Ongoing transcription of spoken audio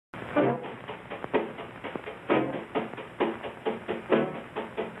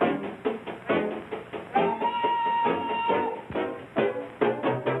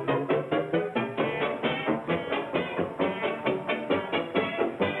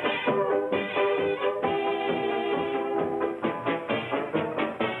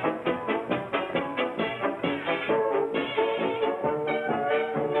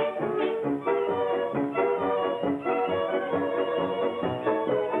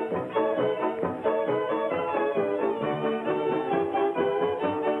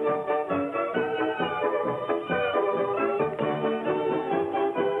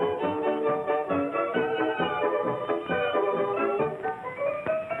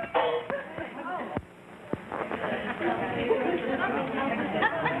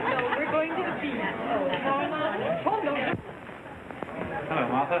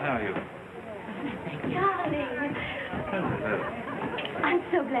Martha, how are you? Darling. Hello. I'm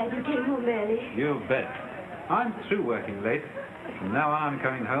so glad you came home early. You bet. I'm through working late. Now I'm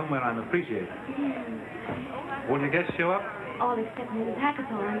coming home where I'm appreciated. All your guests show up? All except Mrs.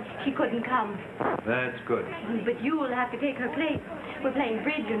 Hackathorn. She couldn't come. That's good. But you will have to take her place. We're playing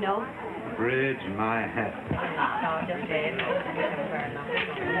bridge, you know. Bridge my hat.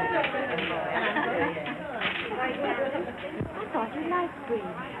 I thought you liked bridge.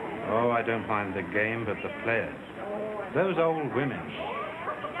 Oh, I don't mind the game, but the players. Those old women.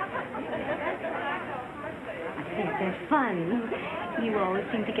 I think they're fun. You always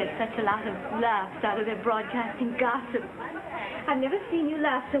seem to get such a lot of laughs out of their broadcasting gossip. I've never seen you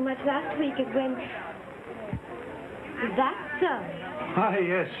laugh so much last week as when... Is that so? Ah,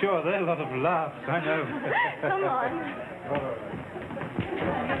 yes, sure. There are a lot of laughs, I know. Come on.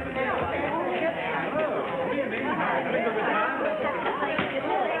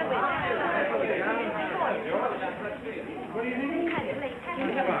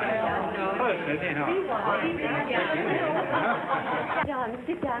 John,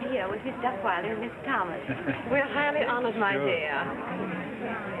 sit down here with Miss Duckweiler and Miss Thomas. We're highly honored, my dear.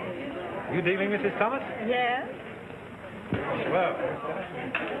 You dealing, Mrs. Thomas? Yes? Well.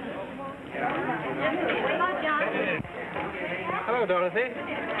 Hello, John. Hello, Dorothy.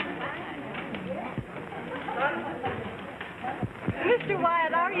 Mr.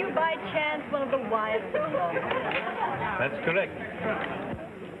 Wyatt, are you by chance one of the Wyatts at home? That's correct.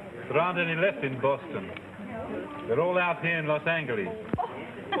 There aren't any left in Boston. They're all out here in Los Angeles.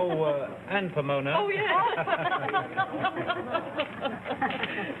 Oh, and Pomona. Oh, yes.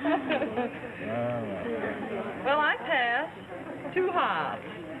 Well, I pass. 2 halves.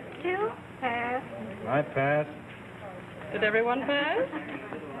 2? Pass. I pass. Did everyone pass?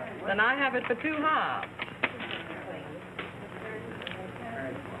 Then I have it for 2 halves.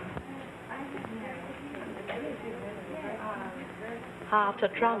 Half to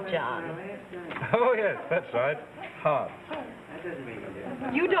trump, John. Oh, yes, that's right. Half.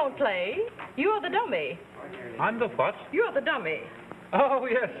 You don't play. You are the dummy. I'm the what? You are the dummy. Oh,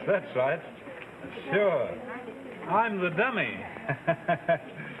 yes, that's right. Sure. I'm the dummy.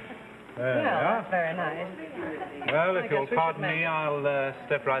 There we are. That's very nice. Well, if I you'll guess we pardon should me, make- I'll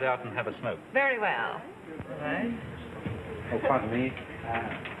step right out and have a smoke. Very well. All right. Oh, pardon me.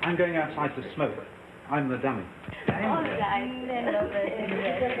 I'm going outside to smoke. I'm the dummy. All right. They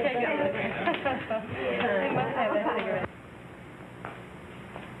must have a cigarette.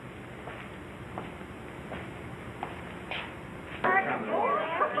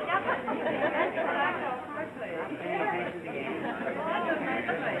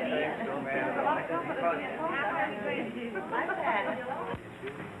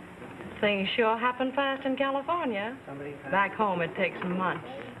 Things sure happen fast in California. Back home, it takes months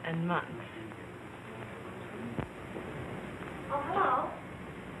and months. Oh, hello.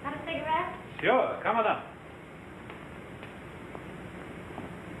 Have a cigarette? Sure, come on up.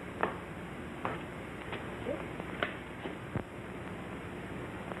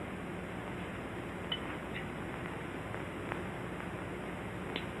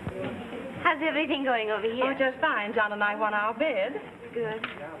 How's everything going over here? Oh, just fine. John and I won our bid. Good.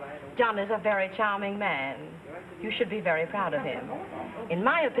 John is a very charming man. You should be very proud of him. In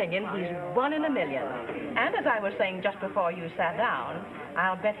my opinion, he's 1 in a million. And as I was saying just before you sat down,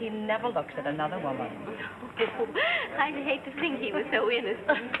 I'll bet he never looks at another woman. Oh, I'd hate to think he was so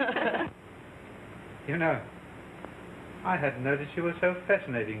innocent. You know, I hadn't noticed you were so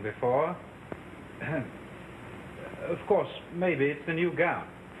fascinating before. Of course, maybe it's the new gown.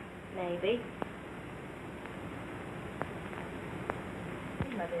 Maybe.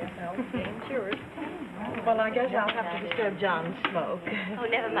 Sure. Well, I guess I'll have to disturb John's smoke. Oh,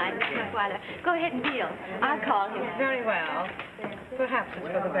 never mind, Miss Duckweiler. Go ahead and deal. I'll call him. Very well. Perhaps it's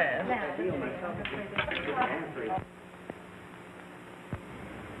for the best.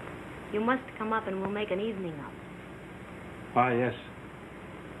 You must come up and we'll make an evening of. Ah, yes.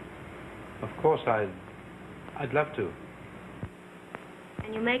 Of course, I'd love to.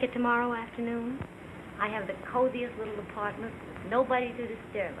 Can you make it tomorrow afternoon? I have the coziest little apartment with nobody to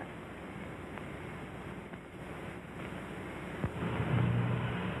disturb us.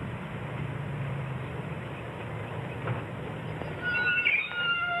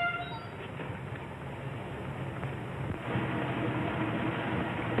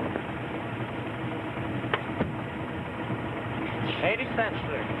 $0.80,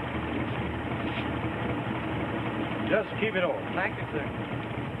 sir. Just keep it all. Thank you, sir.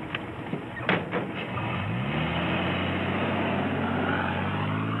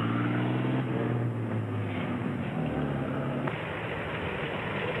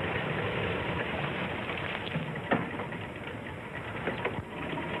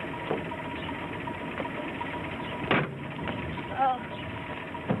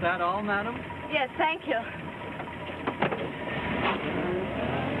 that all, madam? Yes, thank you.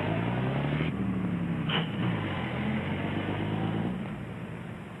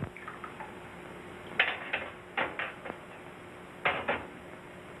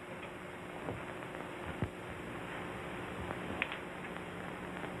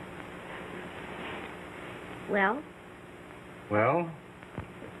 Well? Well?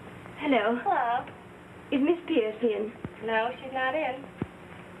 Hello. Hello. Is Miss Pierce in? No, she's not in.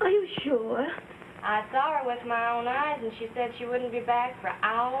 Are you sure? I saw her with my own eyes, and she said she wouldn't be back for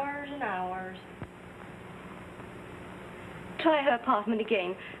hours and hours. Try her apartment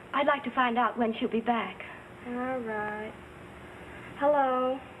again. I'd like to find out when she'll be back. All right.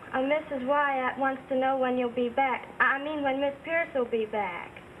 Hello. Mrs. Wyatt wants to know when you'll be back. I mean, when Miss Pierce will be back.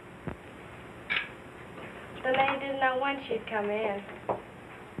 The lady didn't know when she'd come in.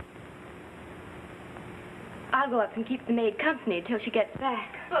 I'll go up and keep the maid company till she gets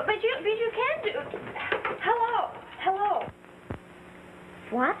back. But you can't do... Hello. Hello.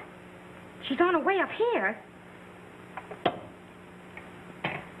 What? She's on her way up here.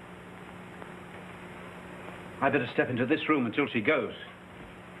 I better step into this room until she goes.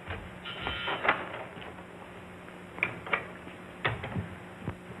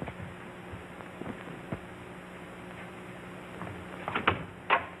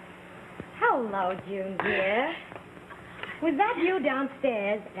 Hello, June, dear. Was that you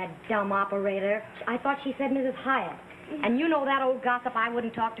downstairs, that dumb operator? I thought she said Mrs. Hyatt. And you know that old gossip, I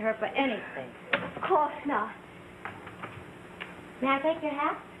wouldn't talk to her for anything. Of course not. May I take your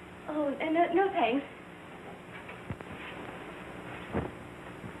hat? Oh, no thanks.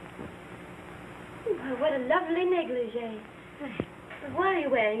 Oh, what a lovely negligee. Why are you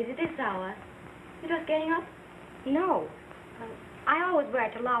wearing it at this hour? You're just getting up? No. I always wear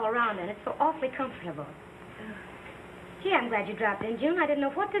it to loll around in. It's so awfully comfortable. Gee, I'm glad you dropped in, June. I didn't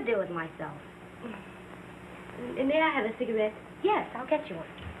know what to do with myself. May I have a cigarette? Yes, I'll get you one.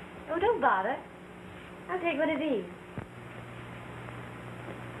 Oh, don't bother. I'll take one of these.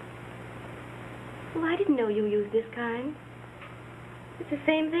 Oh, I didn't know you used this kind. It's the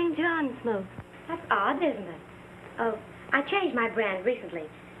same thing John smokes. That's odd, isn't it? Oh, I changed my brand recently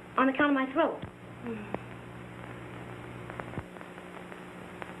on account of my throat.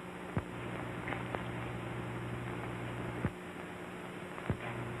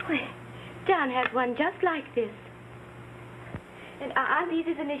 Well, John has one just like this. And are these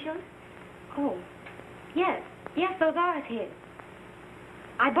his initials? Oh, yes. Yes, those are his.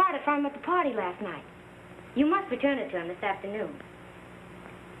 I bought it from him at the party last night. You must return it to him this afternoon.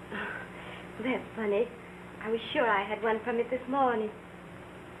 Oh, that's funny. I was sure I had one from it this morning.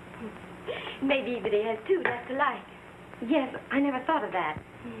 Maybe that he has two just alike. Yes, I never thought of that.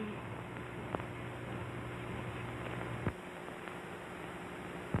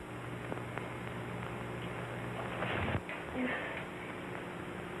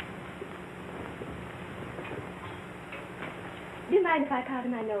 Do you mind if I powder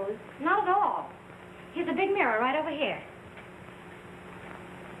my nose? Not at all. Here's a big mirror right over here.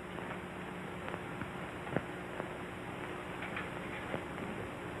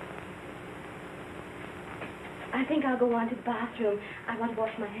 I think I'll go on to the bathroom. I want to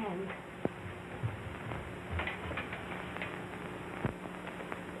wash my hands.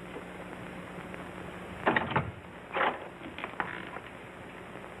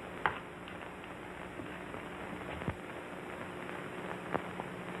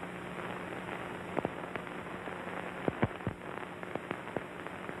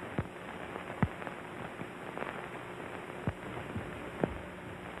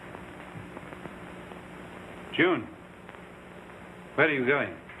 June, where are you going?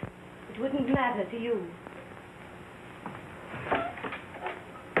 It wouldn't matter to you.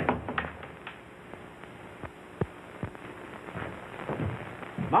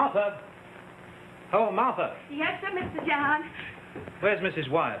 Martha! Oh, Martha! Yes, sir, Mr. John. Where's Mrs.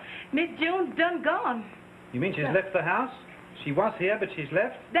 Wyatt? Miss June's done gone. You mean she's left the house? She was here, but she's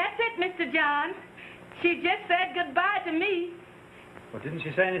left? That's it, Mr. John. She just said goodbye to me. Well, didn't she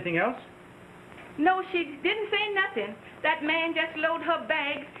say anything else? No, she didn't say nothing. That man just loaded her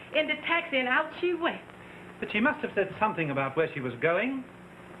bags in the taxi and out she went. But she must have said something about where she was going.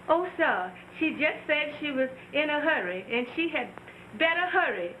 Oh, sir, she just said she was in a hurry and she had better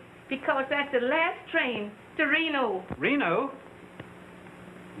hurry because that's the last train to Reno. Reno?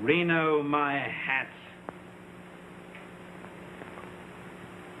 Reno, my hat.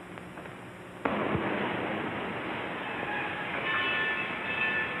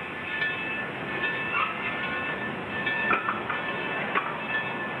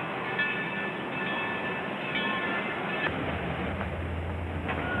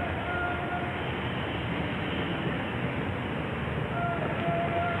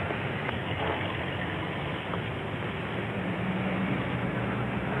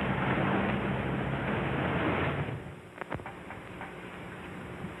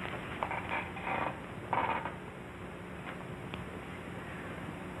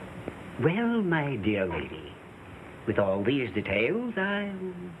 Well, my dear lady, with all these details, I'll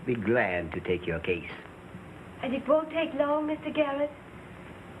be glad to take your case. And it won't take long, Mr. Garrett?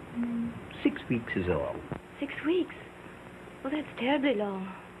 6 weeks is all. 6 weeks? Well, that's terribly long.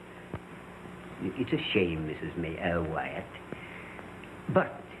 It's a shame, Mrs. Wyatt.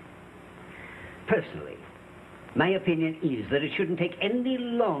 But, personally, my opinion is that it shouldn't take any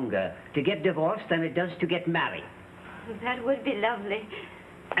longer to get divorced than it does to get married. That would be lovely.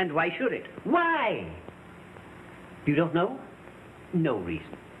 And why should it? Why? You don't know? No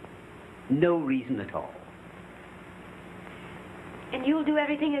reason. No reason at all. And you'll do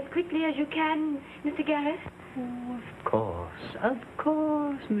everything as quickly as you can, Mr. Garrett? Oh, of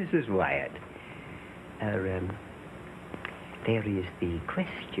course, Mrs. Wyatt. There is the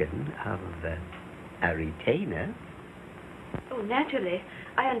question of a retainer. Oh, naturally.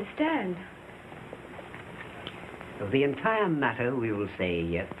 I understand. The entire matter, we will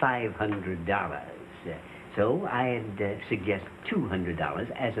say $500. So I'd suggest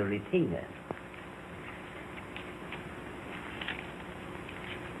 $200 as a retainer.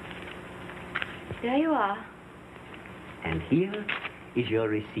 There you are. And here is your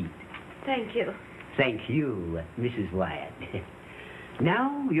receipt. Thank you. Thank you, Mrs. Wyatt.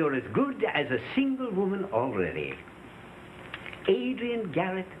 Now you're as good as a single woman already. Adrian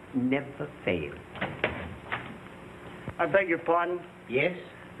Garrett never failed. I beg your pardon? Yes?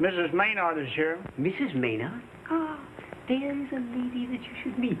 Mrs. Maynard is here. Mrs. Maynard? Ah, there is a lady that you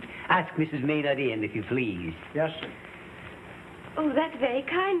should meet. Ask Mrs. Maynard in, if you please. Yes, sir. Oh, that's very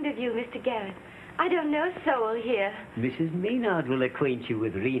kind of you, Mr. Garrett. I don't know a soul here. Mrs. Maynard will acquaint you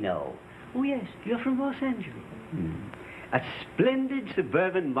with Reno. Oh, yes, you're from Los Angeles. A splendid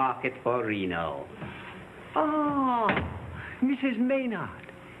suburban market for Reno. Oh, Mrs. Maynard.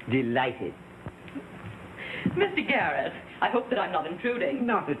 Delighted. Mr. Garrett, I hope that I'm not intruding.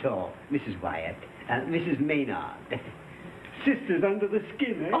 Not at all, Mrs. Wyatt. Mrs. Maynard. Sisters under the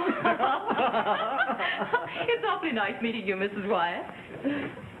skin, eh? It's awfully nice meeting you, Mrs. Wyatt.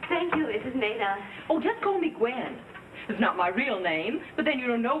 Thank you, Mrs. Maynard. Oh, just call me Gwen. It's not my real name, but then you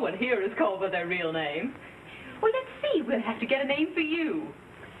know no one here is called by their real name. Well, let's see. We'll have to get a name for you.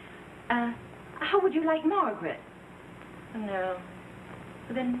 How would you like Margaret? No.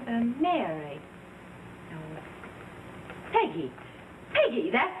 Then, Mary. No. Peggy. Peggy,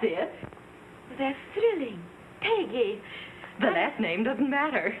 that's it. That's thrilling. Peggy. The last name doesn't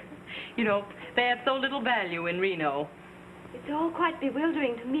matter. You know, they have so little value in Reno. It's all quite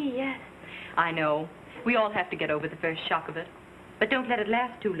bewildering to me, yes. I know. We all have to get over the first shock of it. But don't let it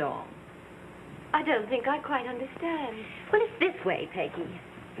last too long. I don't think I quite understand. Well, it's this way, Peggy.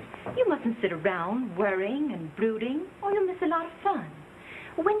 You mustn't sit around worrying and brooding, or you'll miss a lot of fun.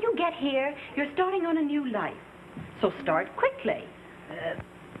 When you get here, you're starting on a new life. So start quickly.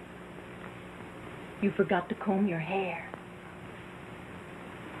 You forgot to comb your hair.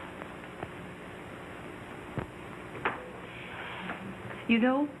 You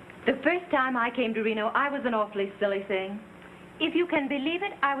know, the first time I came to Reno, I was an awfully silly thing. If you can believe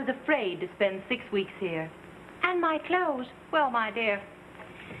it, I was afraid to spend 6 weeks here. And my clothes, well, my dear,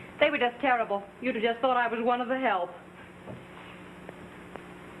 they were just terrible. You'd have just thought I was one of the help.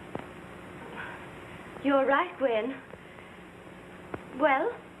 You're right, Gwen.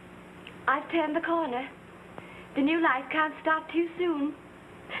 Well, I've turned the corner. The new life can't start too soon.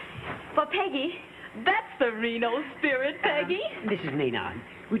 For Peggy. That's the Reno spirit, Peggy. Mrs. Maynard,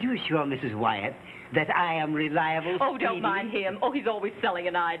 would you assure Mrs. Wyatt that I am reliable? Oh, don't speedy? mind him. Oh, he's always selling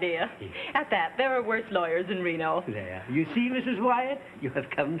an idea. At that, there are worse lawyers in Reno. There. You see, Mrs. Wyatt, you have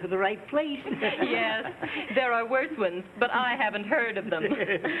come to the right place. Yes, there are worse ones, but I haven't heard of them.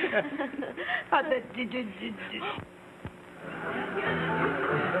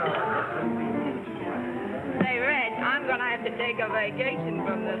 Say, Red, I'm going to have to take a vacation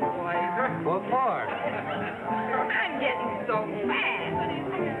from this place. What for? I'm getting so fat.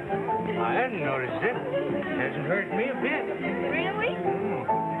 I hadn't noticed it. Hasn't hurt me a bit. Really?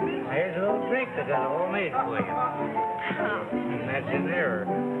 Here's a little drink I got all made for you. And that's in there.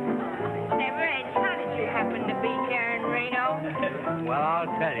 Say, Red, how did you happen to be here in Reno? Well, I'll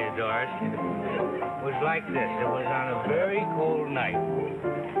tell you, Doris. It was like this. It was on a very cold night.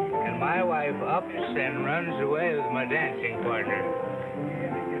 And my wife ups and runs away with my dancing partner.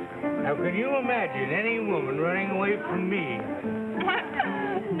 Now, can you imagine any woman running away from me?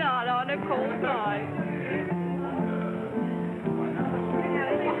 Not on a cold night.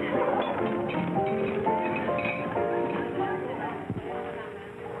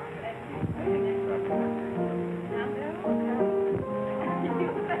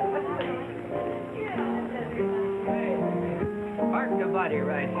 Park the body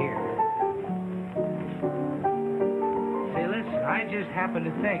right here. happen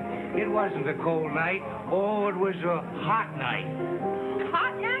to think. It wasn't a cold night. Oh, it was a hot night.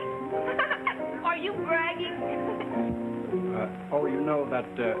 Hot night? Are you bragging? You know that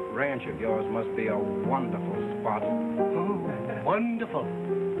ranch of yours must be a wonderful spot. Oh, wonderful.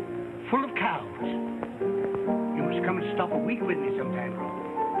 Full of cows. You must come and stop a week with me sometime, Ron.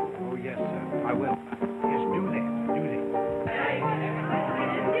 Oh, yes, sir. I will. Yes, do that. Do that.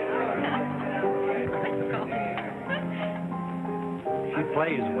 She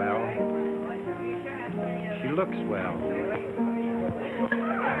plays well. She looks well.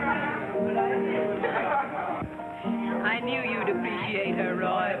 I knew you'd appreciate her,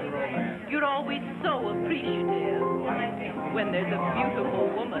 Roy. You're always so appreciative when there's a beautiful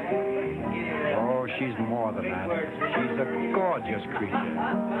woman. Oh, she's more than that. She's a gorgeous creature.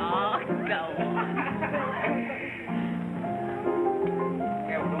 Oh, no.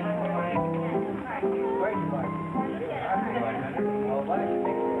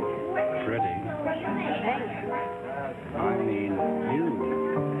 Pretty. I mean, you.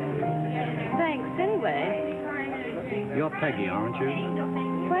 Thanks, anyway. You're Peggy, aren't you?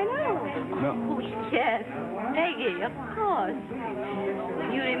 Why, no. No. Oh, yes. Peggy, of course.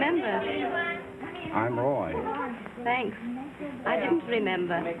 You remember. I'm Roy. Thanks. I didn't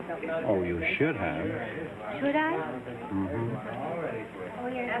remember. Oh, you should have. Should I? Mm-hmm.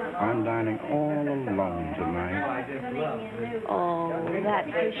 I'm dining all alone tonight. Oh, that's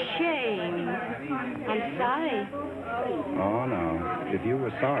a shame. I'm sorry. Oh, no. If you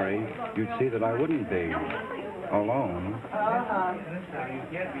were sorry, you'd see that I wouldn't be alone.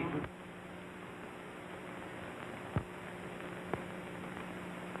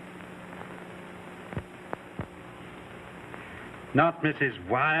 Not Mrs.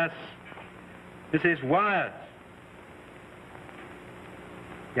 Wyatt. Mrs. Wyatt.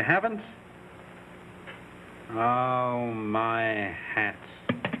 You haven't? Oh, my hat.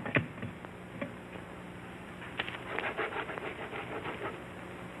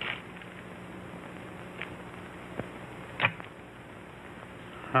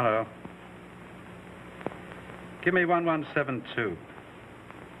 Hello. Give me 1172.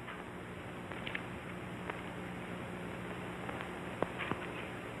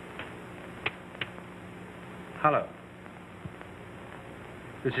 Hello.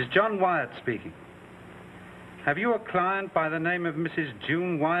 This is John Wyatt speaking. Have you a client by the name of Mrs.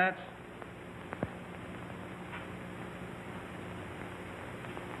 June Wyatt?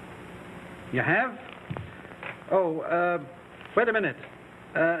 You have? Oh, wait a minute.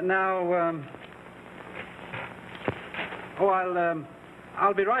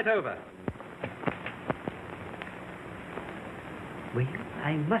 I'll be right over. Well,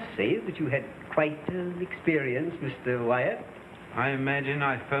 I must say that you had quite an experience, Mr. Wyatt. I imagine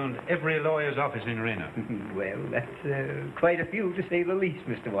I phoned every lawyer's office in Reno. Well, that's quite a few, to say the least,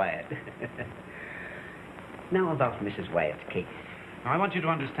 Mr. Wyatt. Now about Mrs. Wyatt's case. I want you to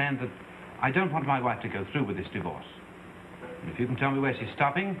understand that I don't want my wife to go through with this divorce. And if you can tell me where she's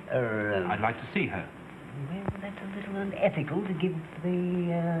stopping, I'd like to see her. Well, that's a little unethical to give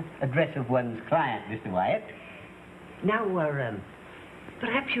the address of one's client, Mr. Wyatt. Now,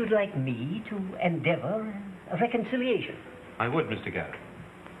 perhaps you'd like me to endeavor a reconciliation. I would, Mr. Garrett.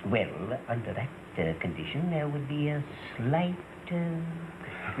 Well, under that condition, there would be a slight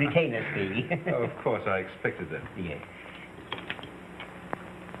retainer fee. Oh, of course, I expected that. Yes.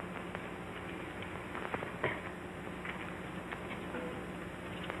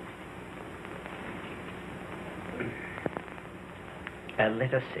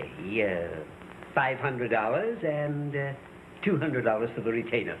 Let us say $500 and $200 for the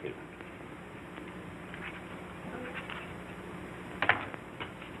retainer fee.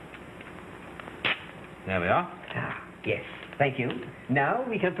 There we are. Ah, yes, thank you. Now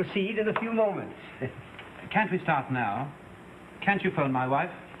we can proceed in a few moments. Can't we start now? Can't you phone my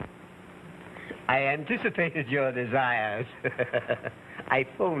wife? I anticipated your desires. I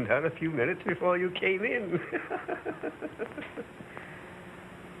phoned her a few minutes before you came in.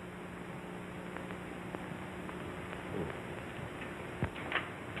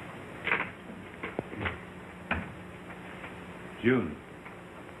 June.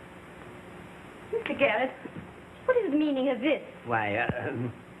 Mr. Garrett, what is the meaning of this? Why,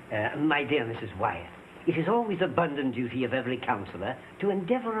 my dear Mrs. Wyatt, it is always the bounden duty of every counselor to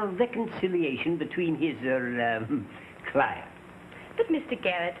endeavor a reconciliation between his, client. But, Mr.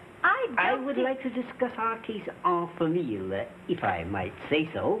 Garrett, I would like to discuss our case en famille, if I might say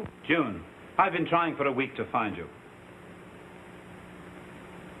so. June, I've been trying for a week to find you.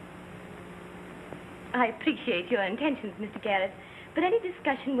 I appreciate your intentions, Mr. Garrett, But any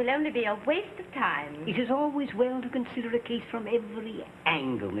discussion will only be a waste of time. It is always well to consider a case from every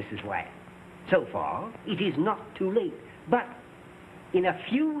angle, Mrs. Wyatt. So far, it is not too late. But in a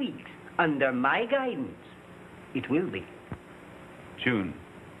few weeks, under my guidance, it will be. June,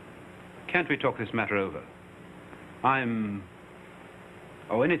 can't we talk this matter over?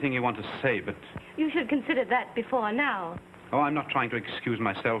 Oh, anything you want to say, but... You should consider that before now. Oh, I'm not trying to excuse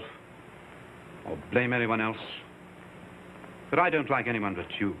myself or blame anyone else. But I don't like anyone but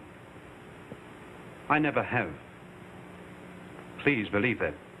you. I never have. Please believe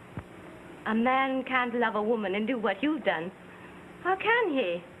that. A man can't love a woman and do what you've done. How can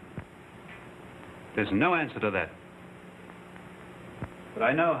he? There's no answer to that. But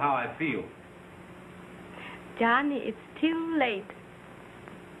I know how I feel. Johnny, it's too late.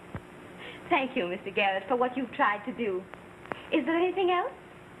 Thank you, Mr. Garrett, for what you've tried to do. Is there anything else?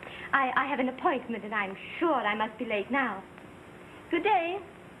 I have an appointment, and I'm sure I must be late now. Good day.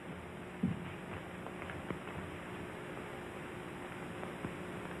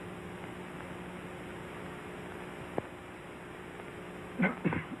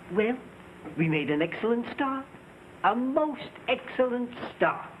 Well, we made an excellent start. A most excellent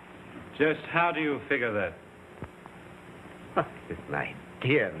start. Just how do you figure that? My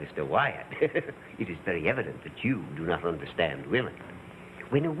dear Mr. Wyatt, it is very evident that you do not understand women.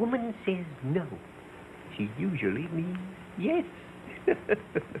 When a woman says no, she usually means yes.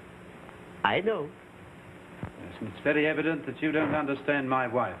 I know. Yes, and it's very evident that you don't understand my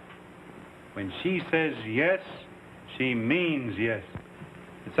wife. When she says yes, she means yes.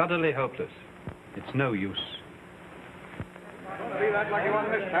 It's utterly hopeless. It's no use. See that lucky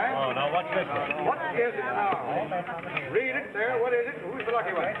one this time? Oh, now what's this one? What is it now? Read it there. What is it? Who's the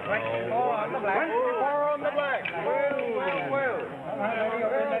lucky one? 24 on the black. 24 on the black. Well.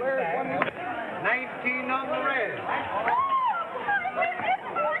 There's one. 19 on the red.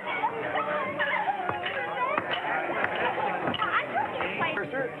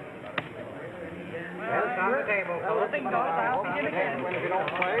 It's on the table.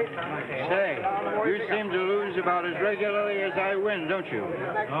 Say, you seem to lose about as regularly as I win, don't you?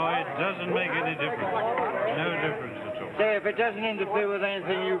 Oh, it doesn't make any difference. No difference at all. Say, if it doesn't interfere with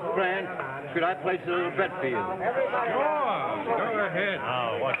anything you've planned, could I place a little bet for you? Sure, go ahead.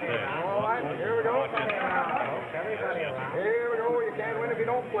 Now, what's that? All right, here we go. Here we go. You can't win if you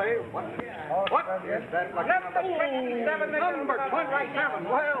don't play. What is that? Number 27. Number 27.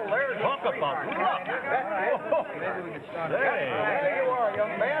 Well, there's... Talk about luck. There you are,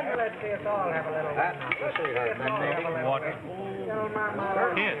 young man. Let's see us all have a little... What?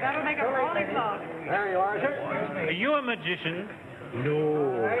 Here. That'll make a rolling clock. There you are, sir. Are you a magician?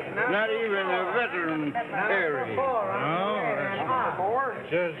 No, not even a veteran fairy. No,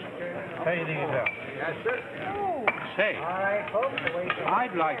 just fading it out. Yes, sir. Say,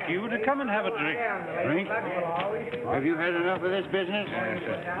 I'd like you to come and have a drink. Drink? Have you had enough of this business?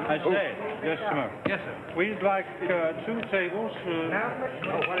 I say, just a moment. Yes, sir. We'd like 2 tables. Two.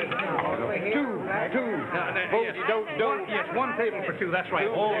 Yes, don't. Yes, 1 table for 2. That's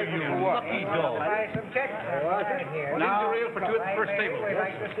right. Oh, you lucky dog. Now, Reel for 2 at the first table.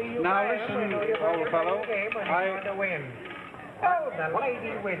 Now listen, old fellow. Oh, the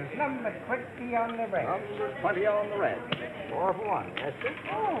lady wins. Number 20 on the red. Number 20 on the red. 4 for 1. That's it.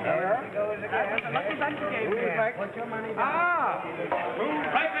 Oh, there he goes again. Lucky bunch game. Who's back? Put your money down.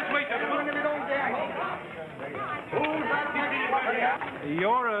 Right this way, gentlemen. If you don't gamble. Who's that?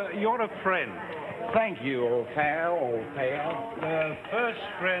 You're a friend. Thank you, old pal, The first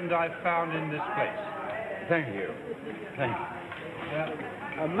friend I found in this place. Thank you.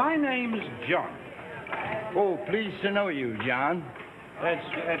 My name's John. Oh, pleased to know you, John.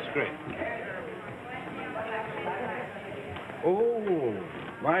 That's great. Oh,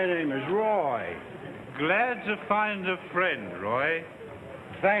 my name is Roy. Glad to find a friend, Roy.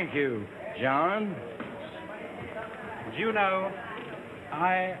 Thank you, John. Do you know,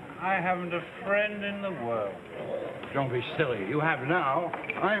 I haven't a friend in the world. Don't be silly. You have now.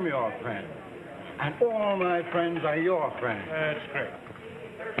 I'm your friend. And all my friends are your friends. That's great.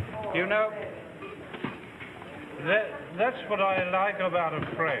 You know, that's what I like about a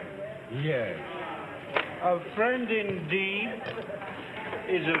friend. Yes. A friend indeed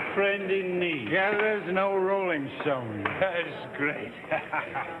is a friend in need. Yeah, there's no Rolling Stone. That's great.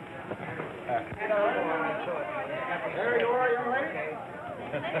 There you are, young lady.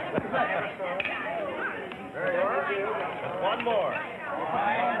 There you are. One more.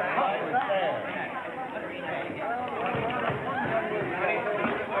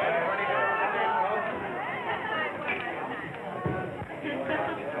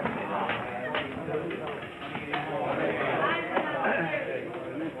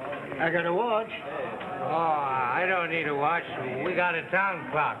 I got a watch. Oh, I don't need a watch. We got a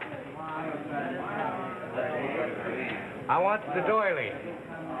town clock. I want the doily.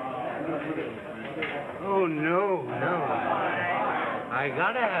 Oh, no. I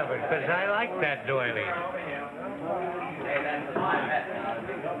gotta have it, because I like that doily.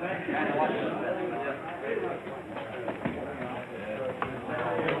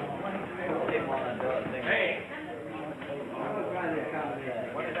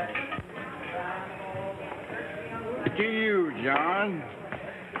 To you, John.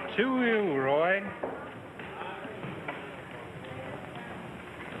 To you, Roy.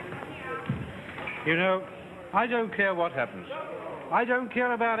 You know, I don't care what happens. I don't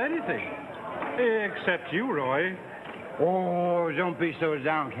care about anything. Except you, Roy. Oh, don't be so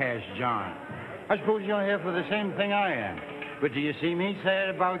downcast, John. I suppose you're here for the same thing I am. But do you see me sad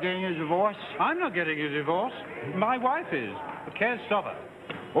about getting a divorce? I'm not getting a divorce. My wife is. I can't stop her.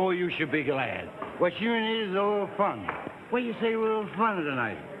 Oh, you should be glad. What you need is a little fun. What do you say, a little fun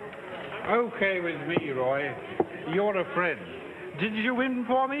tonight? Okay with me, Roy. You're a friend. Did you win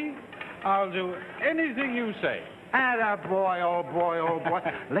for me? I'll do anything you say. Atta boy, oh boy, oh boy.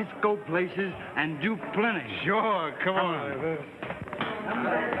 Let's go places and do plenty. Sure, come on.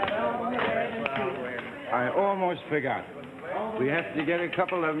 I almost forgot. We have to get a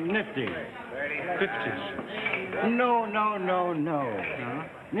couple of nifties. 50s. No. Huh?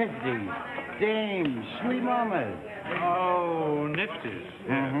 Nifties, dames, sweet mamas. Oh, nifties.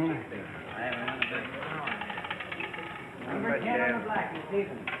 Mm-hmm. Number 10 on the black,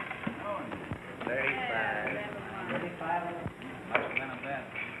 Stephen. 35.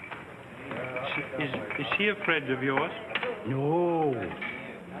 Is she a friend of yours? No.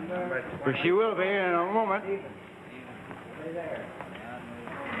 But she will be in a moment.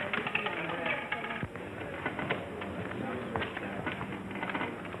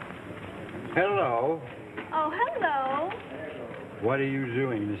 Hello. Oh, hello. What are you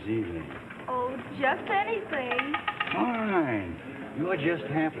doing this evening? Oh, just anything. Fine. You're just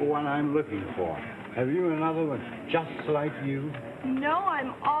half of what I'm looking for. Have you another one just like you? No,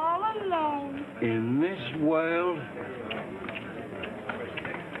 I'm all alone. In this world?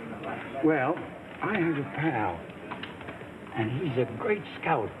 Well, I have a pal, and he's a great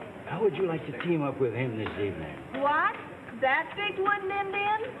scout. How would you like to team up with him this evening? What? That big wooden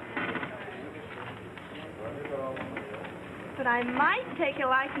Indian? But I might take a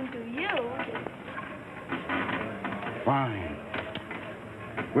liking to you. Fine.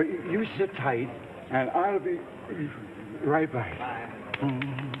 Well, you sit tight, and I'll be right back.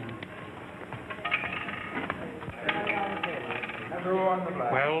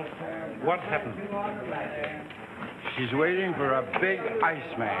 Well, what happened? She's waiting for a big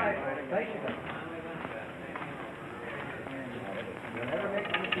Iceman.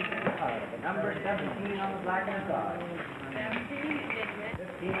 Number 17 on the black and card.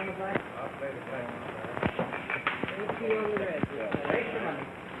 15 on the black. 18 on the red.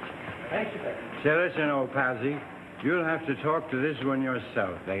 Say, listen, old Pazzi, you'll have to talk to this one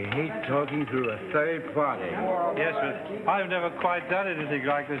yourself. They hate talking through a third party. Yes, but I've never quite done anything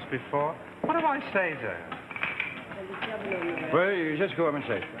like this before. What do I say to her? Well, you just go up and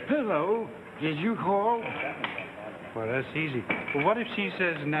say, hello, did you call? Well, that's easy. But what if she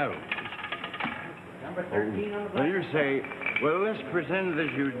says no? Number 13 on the black. Well, you say, well, let's pretend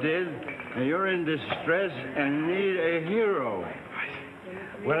that you did, and you're in distress and need a hero.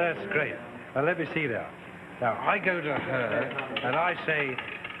 Well, that's great. Now, let me see now. Now, I go to her, and I say,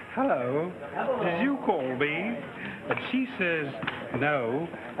 hello, did you call me? And she says, no,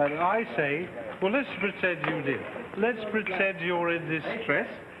 and I say, well, let's pretend you did. Let's pretend you're in distress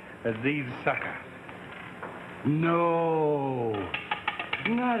and need succor. No,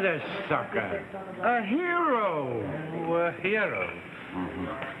 not a sucker, a hero. Oh, a hero.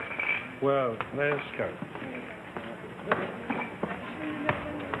 Mm-hmm. Well, let's go.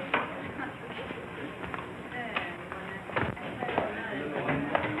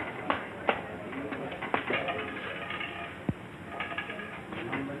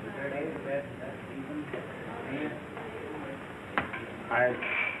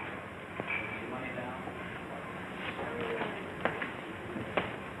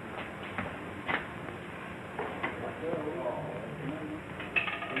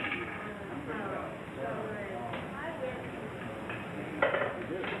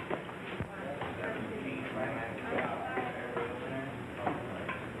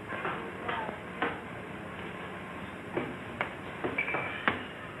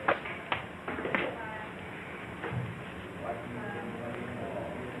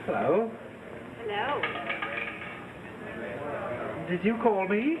 Hello? Hello. Did you call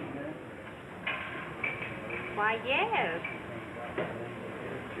me? Why, yes.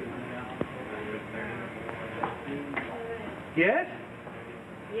 Yes?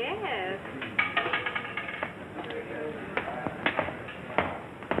 Yes.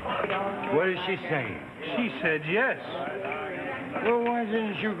 What did she say? She said yes. Well, why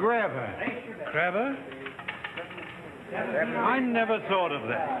didn't you grab her? Grab her? I never thought of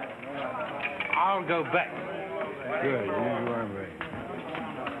that. I'll go back. Good, you are ready.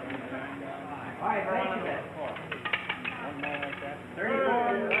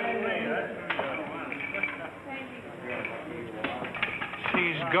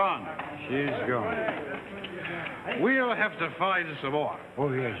 She's gone. She's gone. We'll have to find some more.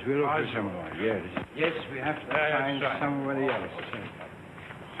 Oh, yes, we'll look for some more. Yes. Yes, we have to find right. somebody else.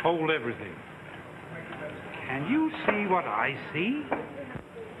 Hold everything. Can you see what I see?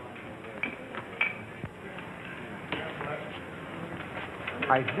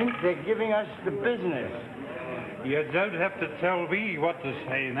 I think they're giving us the business. You don't have to tell me what to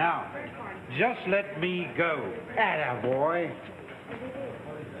say now. Just let me go. Atta boy.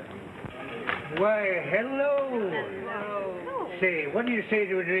 Why, hello. Hello. Say, what do you say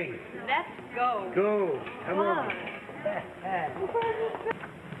to a drink? Let's go. Go. Come on.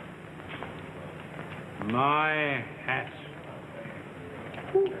 My hat.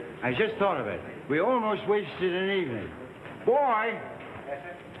 I just thought of it. We almost wasted an evening. Boy,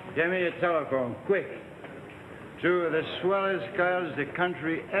 give me a telephone, quick. Two of the swellest girls the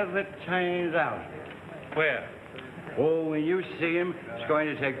country ever turned out. Where? Oh, when you see him, it's going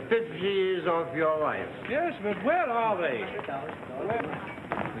to take 50 years off your life. Yes, but where are they?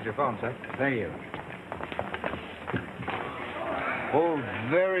 Here's your phone, sir. Thank you. Oh,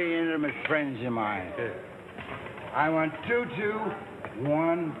 very intimate friends of mine. I want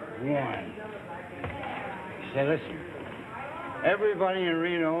 2211. Say, listen. Everybody in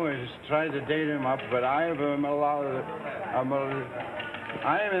Reno has tried to date him up, but I am the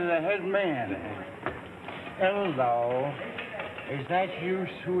head man. Hello. Is that you,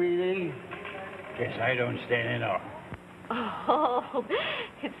 sweetie? Yes, I don't stand in awe. Oh,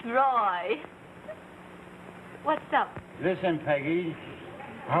 it's Roy. What's up? Listen, Peggy,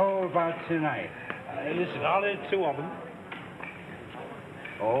 how about tonight? Listen, I'll eat two of them.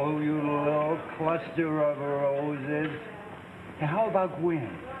 Oh, you little cluster of roses. Now, how about Gwen?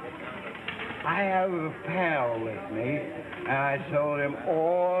 I have a pal with me, and I told him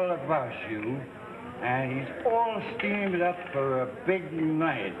all about you, and he's all steamed up for a big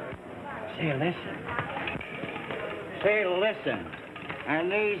night. Say, listen.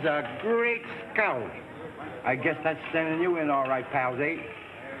 And he's a great scout. I guess that's sending you in all right, pals, eh?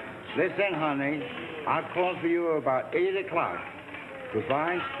 Listen, honey, I'll call for you about 8 o'clock.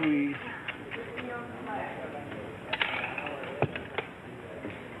 Goodbye, squeeze.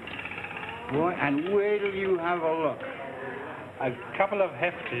 Boy, and wait till you have a look. A couple of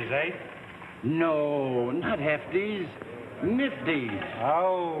hefties, eh? No, not hefties. Nifties.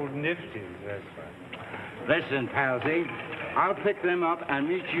 Oh, nifties, that's right. Listen, palsy, I'll pick them up and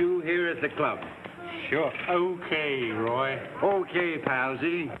meet you here at the club. Sure. Okay, Roy. Okay,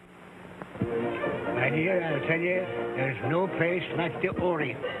 palsy. My dear, I'll tell you, there's no place like the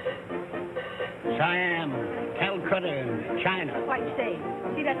Orient. Siam, Calcutta, China. Why, say,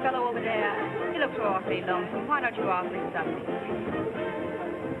 see that fellow over there? He looks awfully lonesome. Why don't you offer him something?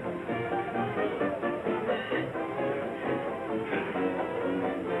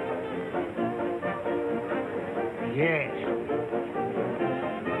 Yes.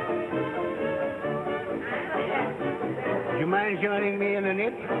 Do you mind joining me in a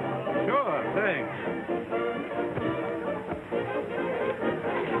nip? Sure, thanks.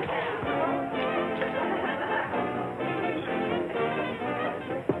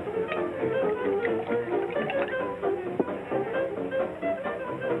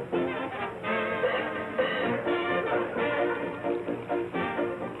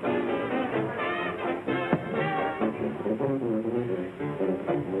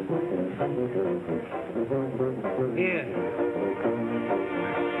 Here.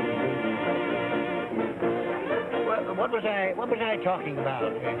 What was I talking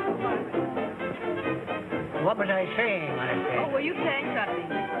about? What was I saying, I say? Oh, were you saying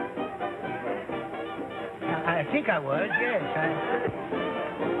something? I think I was, yes.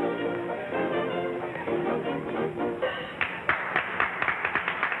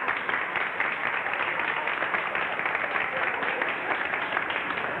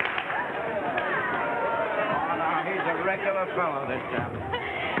 He's a regular fellow, this chap.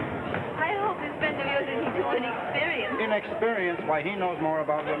 I I hope this friend of yours isn't too inexperienced. Inexperienced? Why, he knows more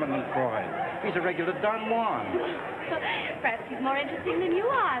about women than Freud. He's a regular Don Juan. Perhaps he's more interesting than you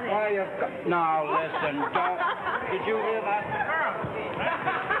are, then. Why, you've got... Now, listen, don't... Did you hear that?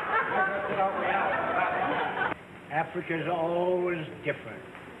 Africa's always different.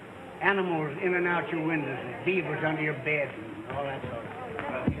 Animals in and out your windows, and beavers under your bed, and all that sort of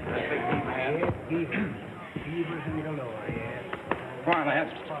stuff. Yes, beavers. Beavers in galore, yes. Why,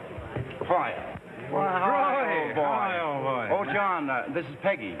 lads. Hi. Why, hi, old boy. Hi, old boy. Oh, John, this is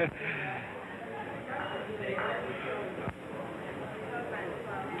Peggy.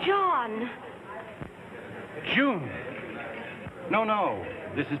 John. June. No.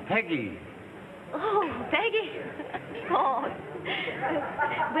 This is Peggy. Oh, Peggy. Oh.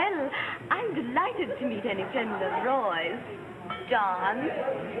 Well, I'm delighted to meet any friend of Roy's. John.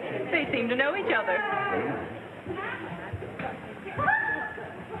 They seem to know each other.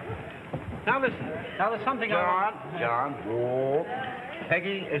 Now listen. Now there's something John. Oh.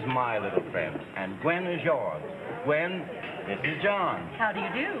 Peggy is my little friend, and Gwen is yours. Gwen, this is John. How do you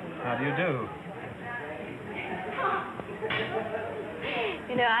do? How do you do?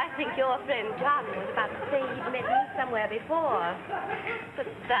 You know, I think your friend John was about to say he'd met me somewhere before. But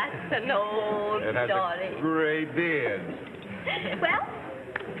that's an old It has story. a gray beard. Well,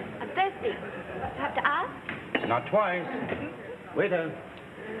 I'm thirsty. Have to ask? Not twice. Waiter.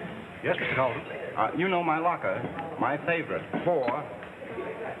 Yes, Mr. Calder. You know my locker, my favorite, 4.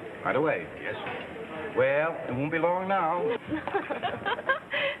 Right away. Yes. Well, it won't be long now.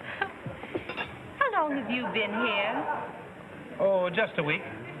 How long have you been here? Oh, just a week.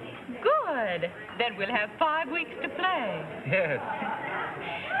 Good. Then we'll have 5 weeks to play. Yes.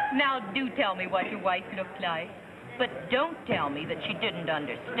 Now, do tell me what your wife looked like. But don't tell me that she didn't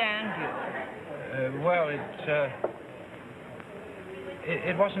understand you. Well,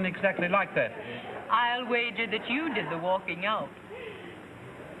 it wasn't exactly like that. I'll wager that you did the walking out.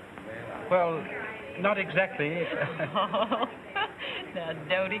 Well, not exactly. Now,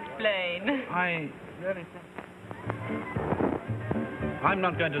 don't explain. I really think... I'm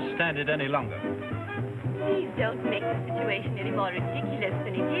not going to stand it any longer. Please don't make the situation any more ridiculous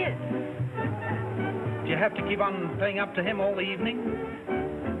than it is. Do you have to keep on playing up to him all the evening?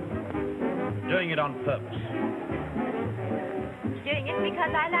 Doing it on purpose. Doing it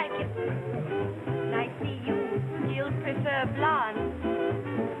because I like it. I see you still prefer blonde.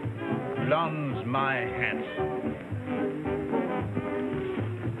 Blonde's my hat.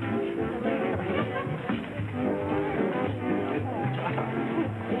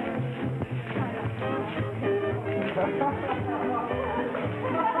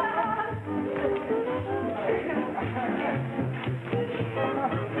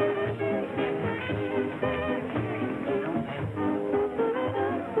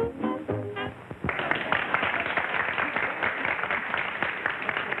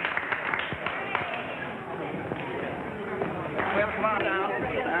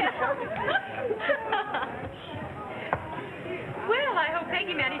 Well, I hope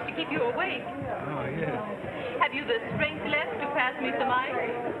Peggy managed to keep you awake. Oh, yes. Have you the strength left to pass me some ice?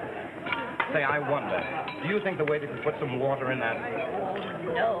 Say, I wonder, do you think the waiter could put some water in that?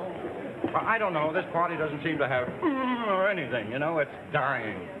 No. Well, I don't know. This party doesn't seem to have or anything, you know. It's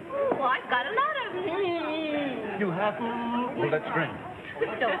dying. Oh, I've got a lot of You have? Well, let's drink.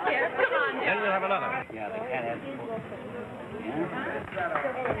 Don't care. Come on, Then you'll have another. Yeah, they can't have...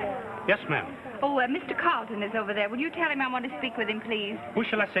 Yes, ma'am. Oh, Mr. Carlton is over there. Will you tell him I want to speak with him, please? Who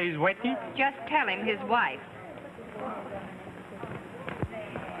shall I say is waiting? Just tell him his wife.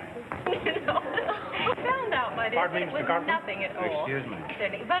 Found out, my dear, Pardon me, it Mr. was Carlton? nothing at all. Excuse me.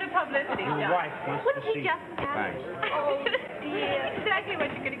 But a publicity Your stunt. wife wants Wouldn't to he see just Thanks. Oh, dear. Exactly what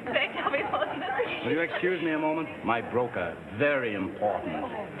you could expect of me, wasn't it? Will you excuse me a moment? My broker, very important.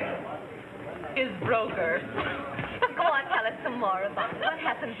 His broker. Go on, tell us some more about it. What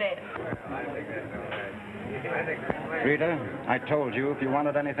happened there? Rita, I told you if you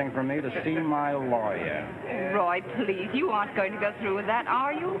wanted anything from me to see my lawyer. Roy, please, you aren't going to go through with that,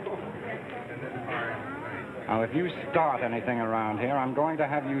 are you? Now, if you start anything around here, I'm going to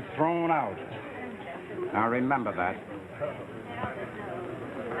have you thrown out. Now, remember that.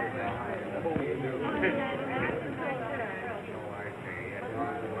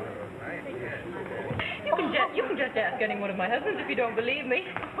 You can just ask any one of my husbands if you don't believe me.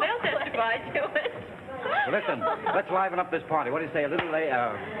 They'll testify to it. Well, listen, let's liven up this party. What do you say, a little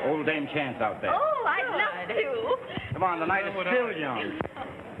old Dame Chance out there? Oh, I'd love to. Come on, the night is still young.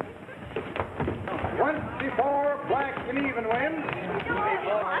 24 black and even wind.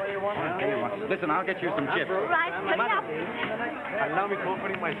 Listen, I'll get you some chips. Right, hurry up. Allow me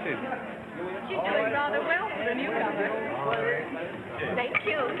company myself. She's doing rather well for the newcomer. Thank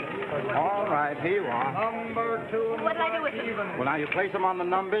you. All right, here you are. Number 2. What do I do with it? Well, now you place them on the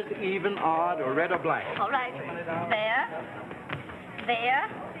numbers, even, odd, or red or black. All right. There. There.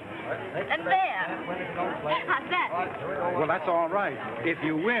 And there. How's that? Well, that's all right, if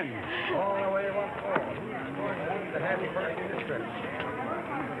you win. All the way once more. The happy first in the strip.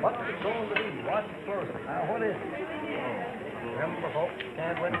 What's it going to be? Watch it closer. Now, what is it? Remember, folks,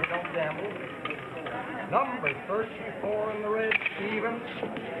 can't win if you don't gamble. Number 34 in the red, Stevens.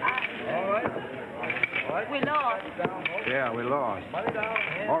 All right. All right. We lost. Down, folks. Yeah, we lost. Money down.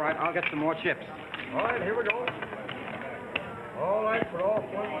 All right, I'll get some more chips. All right, here we go. All right, we're off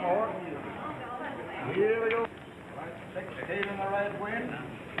once more. Here we go. 16 in the red wind.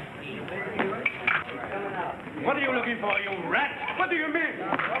 What are you looking for, you rat? What do you mean?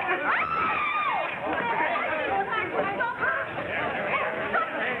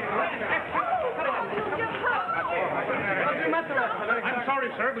 I'm sorry,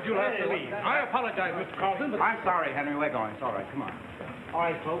 sir, but you'll have to leave. I apologize, Mr. Carlton, but... I'm sorry, Henry. We're going. It's all right. Come on. All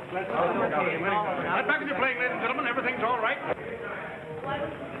right, folks, let's go. Get back to your playing, ladies and gentlemen. Everything's all right.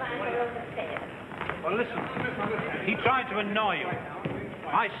 Well, listen. He tried to annoy you.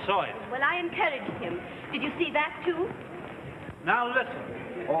 I saw it. Well, I encouraged him. Did you see that, too? Now,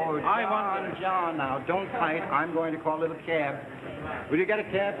 listen. Oh, John, now, don't fight. I'm going to call a little cab. Will you get a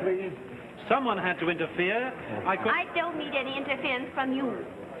cab, please? Someone had to interfere. I don't need any interference from you.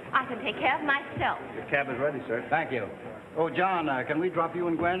 I can take care of myself. The cab is ready, sir. Thank you. Oh, John, can we drop you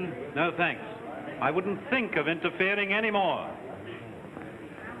and Gwen? No, thanks. I wouldn't think of interfering anymore.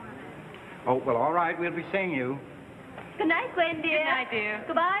 Oh, well, all right. We'll be seeing you. Good night, Gwen, dear. Good night, dear.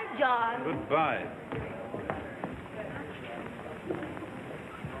 Goodbye, John. Goodbye.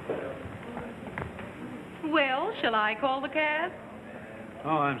 Well, shall I call the cab? Oh,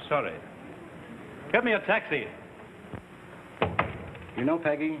 I'm sorry. Get me a taxi. You know,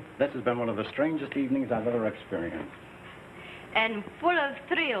 Peggy, this has been one of the strangest evenings I've ever experienced. And full of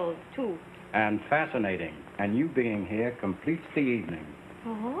thrills, too. And fascinating. And you being here completes the evening.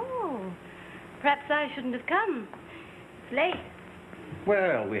 Oh, perhaps I shouldn't have come. It's late.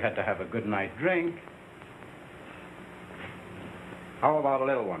 Well, we had to have a good night drink. How about a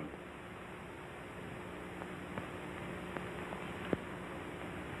little one?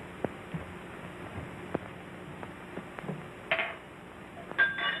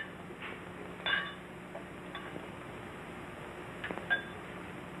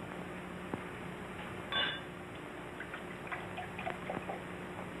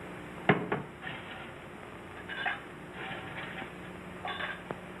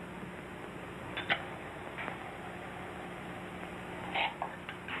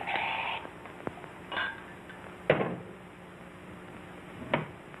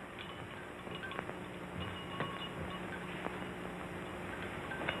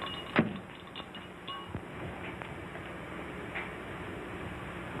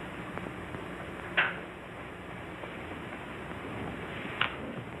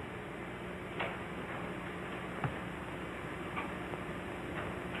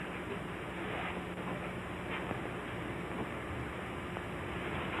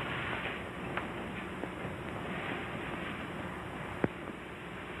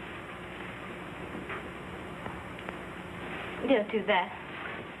 Don't do that.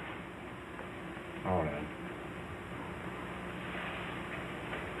 All right.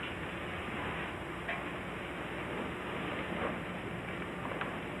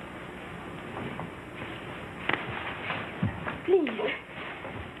 Please.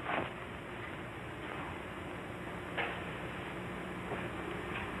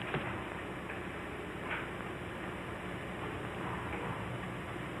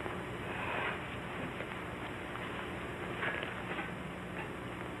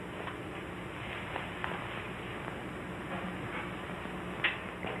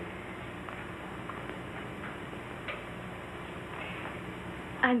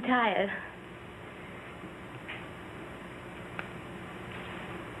 I'm tired.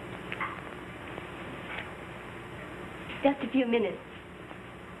 Just a few minutes.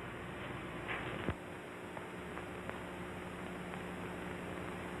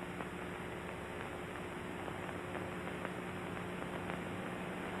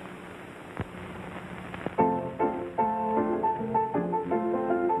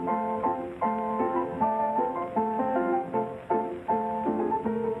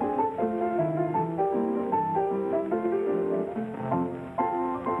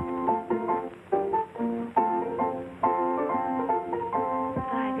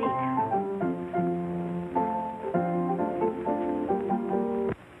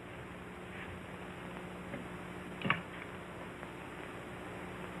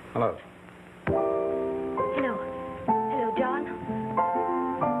 Hello. Hello. Hello, John.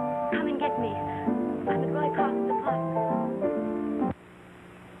 Come and get me. I'm at Roy Carter's apartment.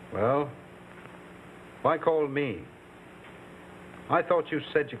 Well, why call me? I thought you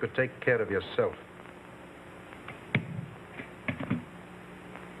said you could take care of yourself.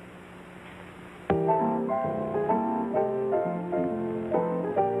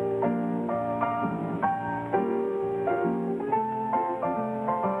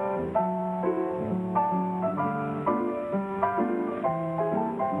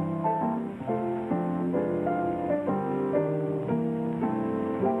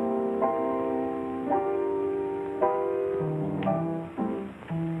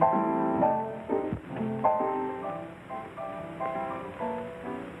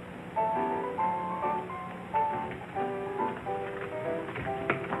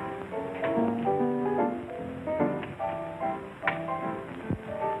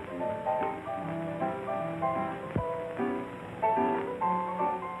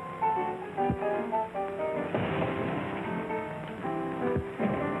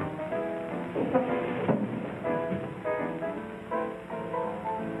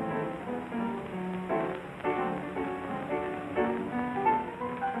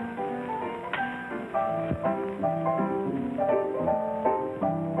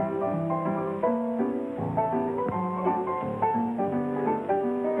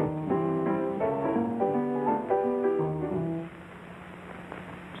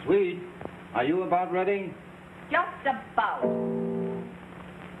 Sweet, are you about ready? Just about.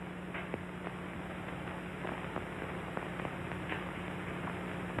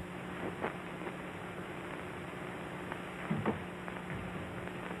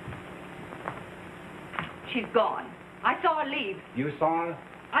 She's gone. I saw her leave. You saw her?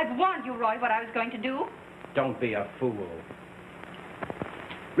 I've warned you, Roy, what I was going to do. Don't be a fool.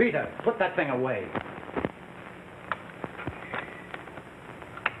 Rita, put that thing away.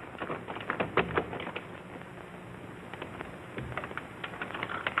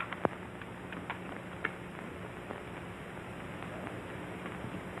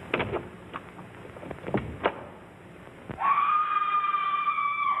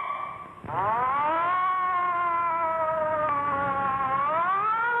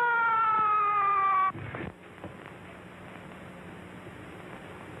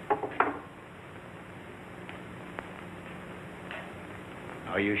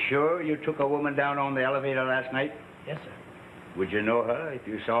 Are you sure you took a woman down on the elevator last night? Yes, sir. Would you know her if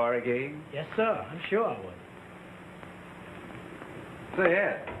you saw her again? Yes, sir. I'm sure I would. Say,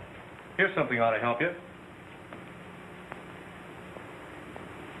 Ed, here's something ought to help you.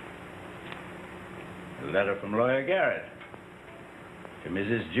 A letter from Lawyer Garrett to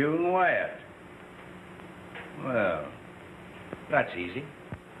Mrs. June Wyatt. Well, that's easy.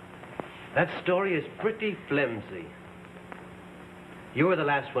 That story is pretty flimsy. You were the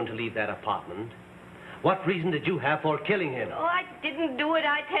last one to leave that apartment. What reason did you have for killing him? Oh, I didn't do it.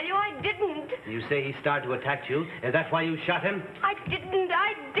 I tell you, I didn't. You say he started to attack you. Is that why you shot him? I didn't.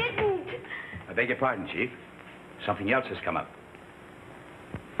 I beg your pardon, Chief. Something else has come up.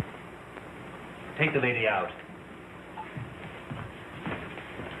 Take the lady out.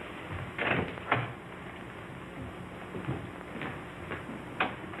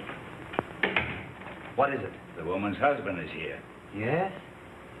 What is it? The woman's husband is here. Yes?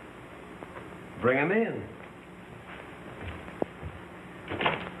 Bring him in.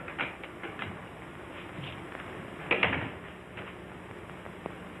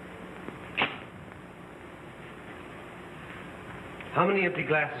 How many empty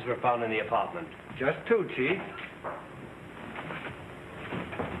glasses were found in the apartment? Just 2, Chief.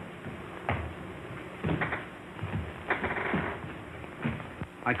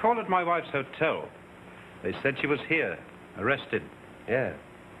 I called at my wife's hotel. They said she was here, arrested. Yeah.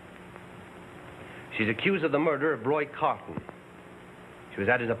 She's accused of the murder of Roy Carton. She was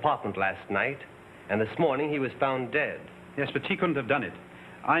at his apartment last night, and this morning he was found dead. Yes, but she couldn't have done it.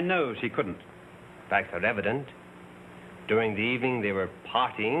 I know she couldn't. Facts are evident. During the evening, they were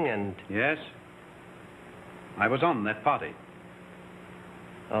partying and... Yes? I was on that party.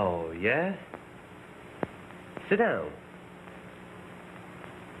 Oh, yes? Sit down.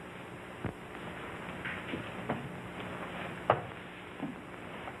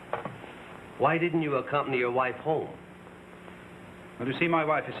 Why didn't you accompany your wife home? Well, you see, my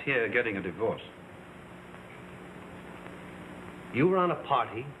wife is here getting a divorce. You were on a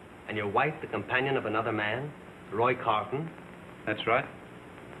party, and your wife the companion of another man, Roy Carton? That's right.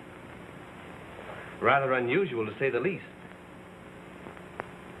 Rather unusual, to say the least.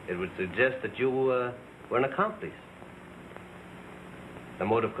 It would suggest that you were an accomplice. The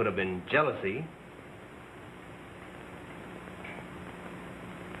motive could have been jealousy.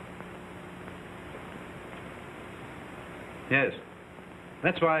 Yes.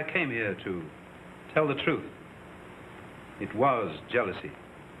 That's why I came here, to tell the truth. It was jealousy.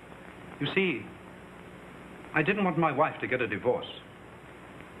 You see, I didn't want my wife to get a divorce.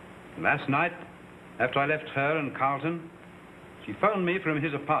 Last night, after I left her and Carlton, she phoned me from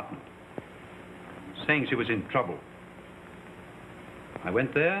his apartment, saying she was in trouble. I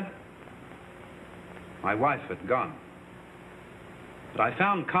went there. My wife had gone. But I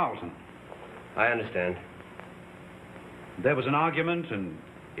found Carlton. I understand. There was an argument and...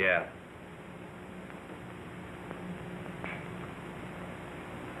 Yeah.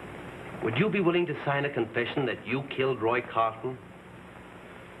 Would you be willing to sign a confession that you killed Roy Carlton?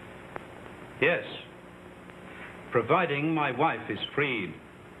 Yes. Providing my wife is freed.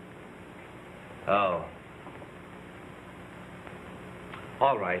 Oh.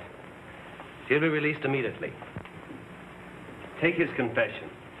 All right. He'll be released immediately. Take his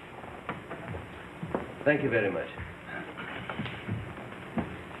confession. Thank you very much.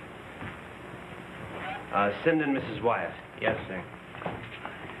 Send in Mrs. Wyatt. Yes, sir.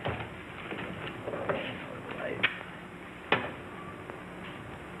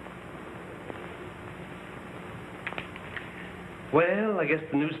 Well, I guess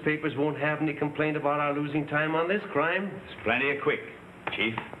the newspapers won't have any complaint about our losing time on this crime. It's plenty of quick,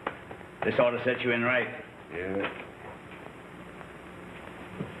 Chief. This ought to set you in right. Yeah.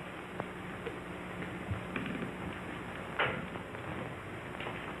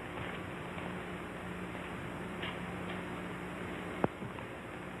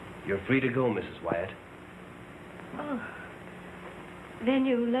 You're free to go, Mrs. Wyatt. Oh. Then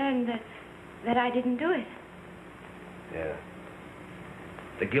you learned that I didn't do it. Yeah.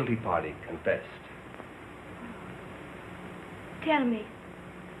 The guilty party confessed. Tell me,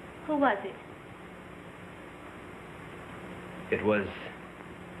 who was it? It was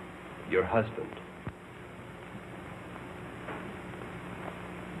your husband.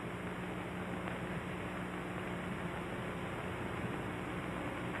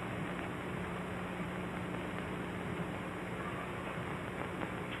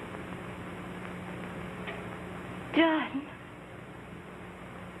 John.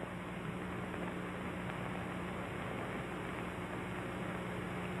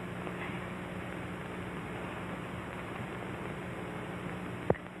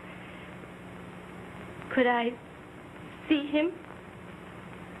 Could I see him?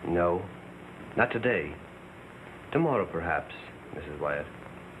 No, not today. Tomorrow, perhaps, Mrs. Wyatt.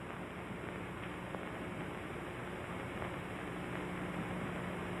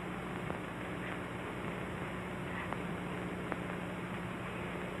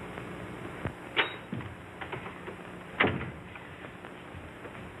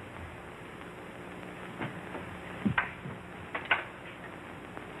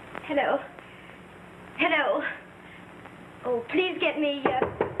 Hello. Hello. Oh, please get me,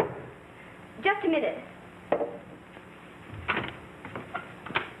 just a minute.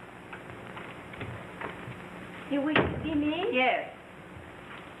 You wish to see me? Yes.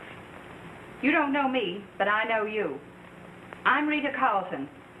 You don't know me, but I know you. I'm Rita Carlton.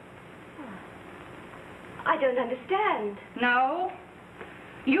 I don't understand. No.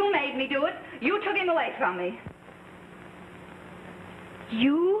 You made me do it. You took him away from me.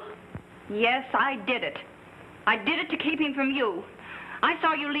 You? Yes, I did it. I did it to keep him from you. I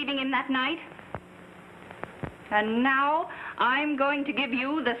saw you leaving him that night. And now I'm going to give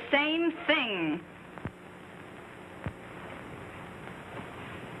you the same thing.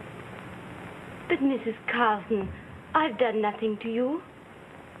 But, Mrs. Carlton, I've done nothing to you.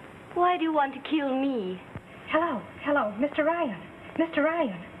 Why do you want to kill me? Hello, Mr. Ryan. Mr.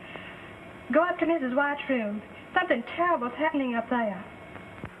 Ryan. Go up to Mrs. Wyatt's room. Something terrible's happening up there.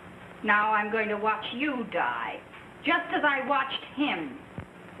 Now I'm going to watch you die, just as I watched him.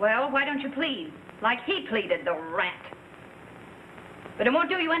 Well, why don't you plead, like he pleaded, the rat? But it won't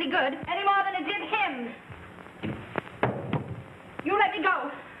do you any good, any more than it did him. You let me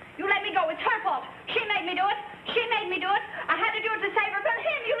go. You let me go. It's her fault. She made me do it. She made me do it. I had to do it to save her from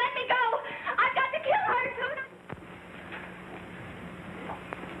him. You let me go. I've got to kill her sooner.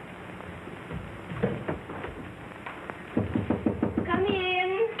 Come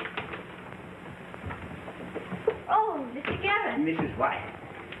in. Oh, Mr. Garrett. Mrs. Wyatt,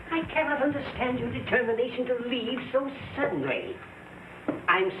 I cannot understand your determination to leave so suddenly.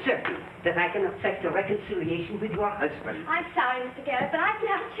 I'm certain that I can effect a reconciliation with your husband. I'm sorry, Mr. Garrett, but I didn't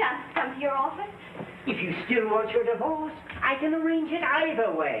have a chance to come to your office. If you still want your divorce, I can arrange it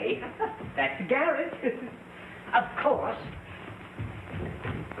either way. That's Garrett. Of course,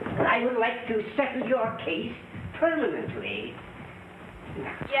 I would like to settle your case permanently.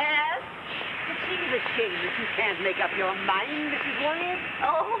 Yes? It seems a shame that you can't make up your mind, Mrs. Wyatt.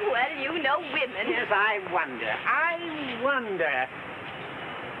 Oh, well, you know women. Yes, I wonder.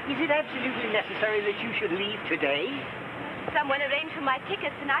 Is it absolutely necessary that you should leave today? Someone arranged for my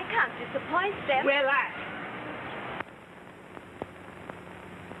tickets, and I can't disappoint them. Well,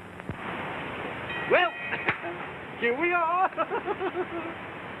 Well, here we are.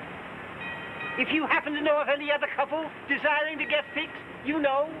 If you happen to know of any other couple desiring to get fixed, you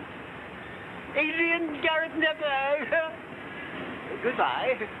know. Adrian, Garrett Never.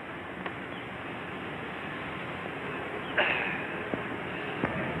 Goodbye.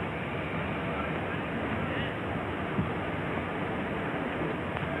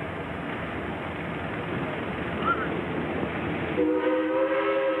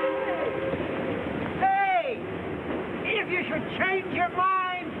 Hey! If you should change your mind,